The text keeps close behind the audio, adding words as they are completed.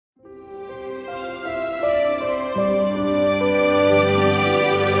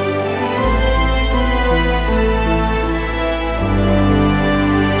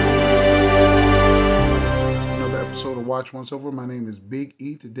Watch Once Over. My name is Big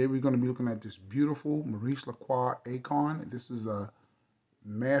E. Today we're going to be looking at this beautiful Maurice Lacroix Aikon. This is a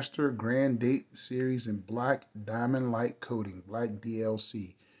Master Grand Date series in black diamond light coating, black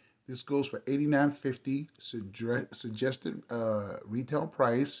DLC. This goes for $89.50 suggested retail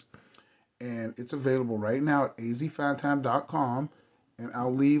price, and it's available right now at azfantime.com, and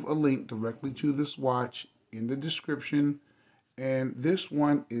I'll leave a link directly to this watch in the description. And this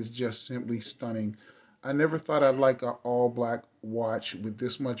one is just simply stunning. I never thought I'd like an all black watch with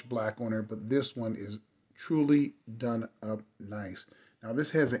this much black on it, but this one is truly done up nice. Now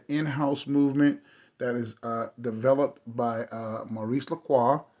this has an in-house movement that is developed by Maurice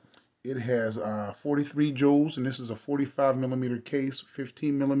Lacroix. It has 43 joules, and this is a 45 millimeter case,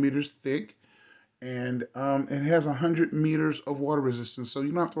 15 millimeters thick, and it has 100 meters of water resistance, so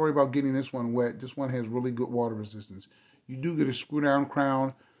you don't have to worry about getting this one wet. This one has really good water resistance. You do get a screw down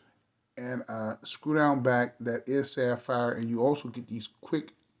crown and a screw down back that is sapphire, and you also get these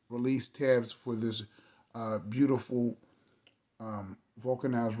quick release tabs for this beautiful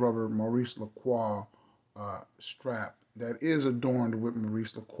vulcanized rubber Maurice Lacroix strap that is adorned with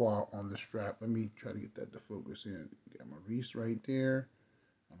Maurice Lacroix on the strap. Let me try to get that to focus in. You got Maurice right there,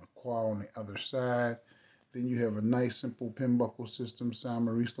 and Lacroix on the other side. Then you have a nice simple pin buckle system, signed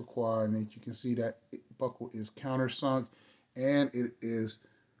Maurice Lacroix, and you can see that buckle is countersunk, and it is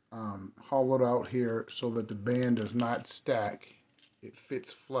hollowed out here so that the band does not stack. It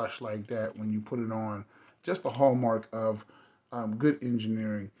fits flush like that when you put it on. Just a hallmark of good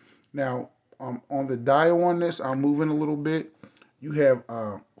engineering. Now, on the dial on this, I'll move in a little bit. You have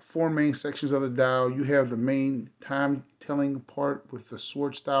 4 main sections of the dial. You have the main time telling part with the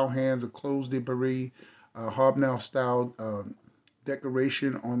sword style hands, a closed debris, hobnail style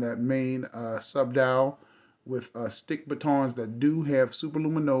decoration on that main sub dial, with stick batons that do have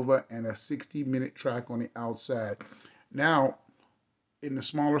superluminova and a 60-minute track on the outside. Now, in the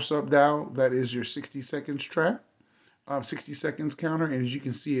smaller sub dial, that is your 60 seconds track, 60 seconds counter, and as you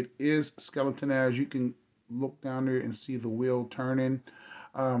can see, it is skeletonized. You can look down there and see the wheel turning.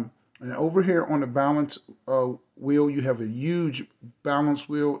 And over here on the balance wheel, you have a huge balance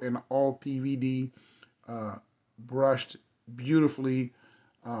wheel and all PVD brushed, beautifully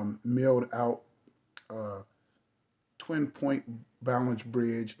milled out twin point balance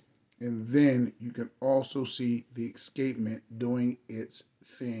bridge. And then you can also see the escapement doing its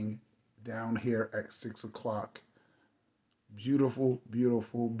thing down here at 6 o'clock. Beautiful,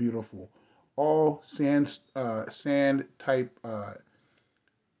 beautiful, beautiful. All sand type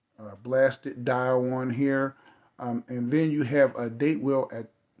blasted dial on here. And then you have a date wheel at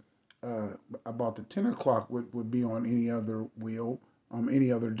about the 10 o'clock would be on any other wheel,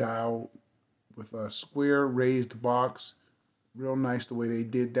 any other dial, with a square raised box. Real nice the way they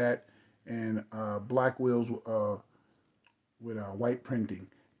did that. And black wheels with white printing.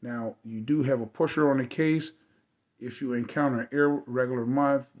 Now, you do have a pusher on the case. If you encounter an irregular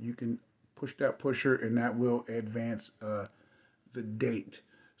month, you can push that pusher and that will advance the date.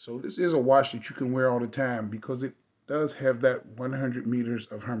 So this is a watch that you can wear all the time because it does have that 100 meters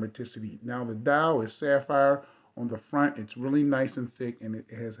of hermeticity. Now the dial is sapphire on the front. It's really nice and thick, and it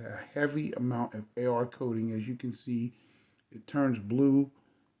has a heavy amount of AR coating. As you can see, it turns blue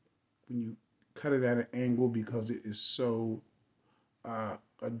when you cut it at an angle because it is so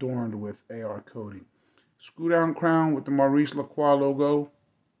adorned with AR coating. Screw down crown with the Maurice Lacroix logo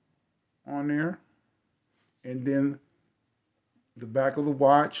on there. And then the back of the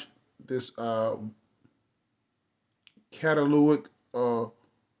watch, this catalytic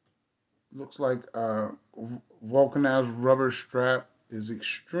looks like vulcanized rubber strap, is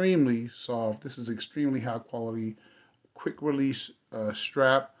extremely soft. This is extremely high quality, quick release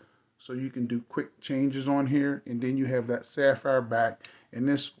strap, so you can do quick changes on here. And then you have that sapphire back, and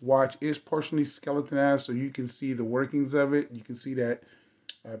this watch is partially skeletonized, so you can see the workings of it. You can see that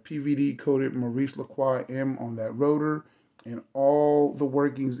PVD coated Maurice Lacroix M on that rotor, and all the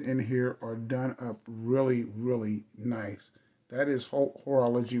workings in here are done up really, really nice. That is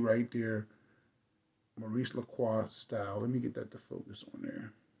horology right there, Maurice Lacroix style. Let me get that to focus on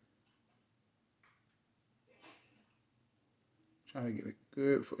there. Trying to get it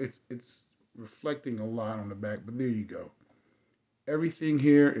good. It's reflecting a lot on the back, but there you go. Everything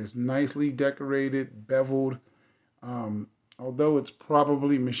here is nicely decorated, beveled. Although it's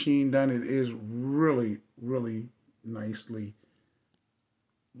probably machine done, it is really, really nicely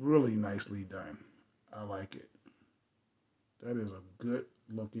done. I like it. That is a good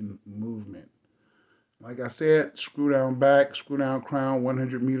looking movement. Like I said, screw down back, screw down crown,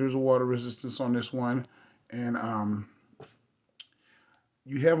 100 meters of water resistance on this one. And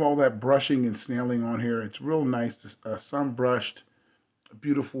you have all that brushing and snailing on here. It's real nice. This sun brushed,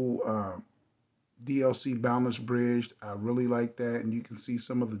 beautiful DLC balance bridged. I really like that, and you can see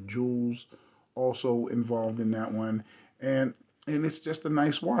some of the jewels also involved in that one, and it's just a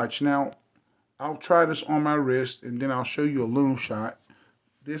nice watch. Now I'll try this on my wrist, and then I'll show you a loom shot.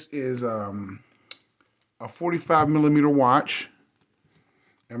 This is a 45 millimeter watch,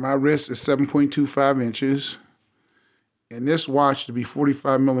 and my wrist is 7.25 inches. And this watch, to be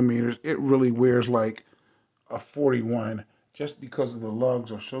 45 millimeters, it really wears like a 41 just because of the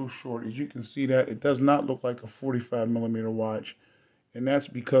lugs are so short. As you can see that, it does not look like a 45 millimeter watch. And that's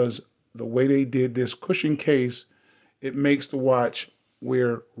because the way they did this cushion case, it makes the watch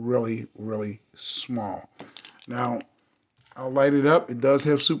wear really, really small. Now, I'll light it up. It does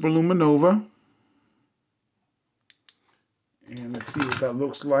have superluminova. And let's see what that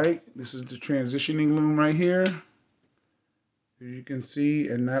looks like. This is the transitioning loom right here. As you can see,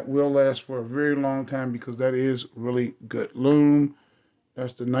 and that will last for a very long time because that is really good loom.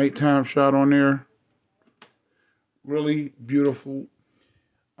 That's the nighttime shot on there. Really beautiful,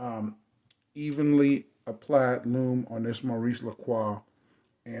 evenly applied loom on this Maurice Lacroix.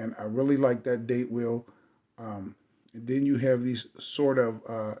 And I really like that date wheel. And then you have these sort of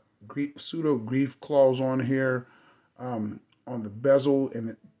pseudo grief claws on here on the bezel.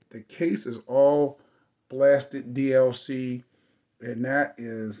 And the case is all blasted DLC. And that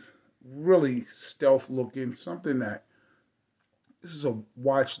is really stealth looking, something that this is a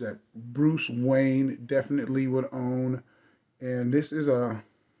watch that Bruce Wayne definitely would own. And this is a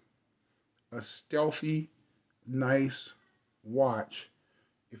stealthy, nice watch.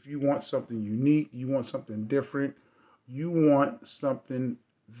 If you want something unique, you want something different, you want something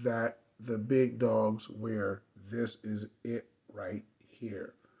that the big dogs wear, this is it right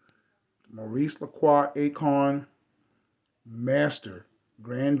here. Maurice Lacroix Aikon Master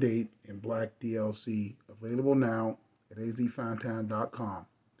Grand Date in Black DLC, available now at azfinetown.com.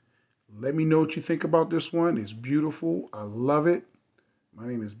 Let me know what you think about this one. It's beautiful. I love it. My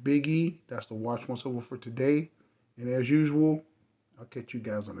name is Big E. That's the Watch Once Over for today. And as usual, I'll catch you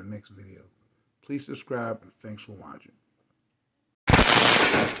guys on the next video. Please subscribe and thanks for watching.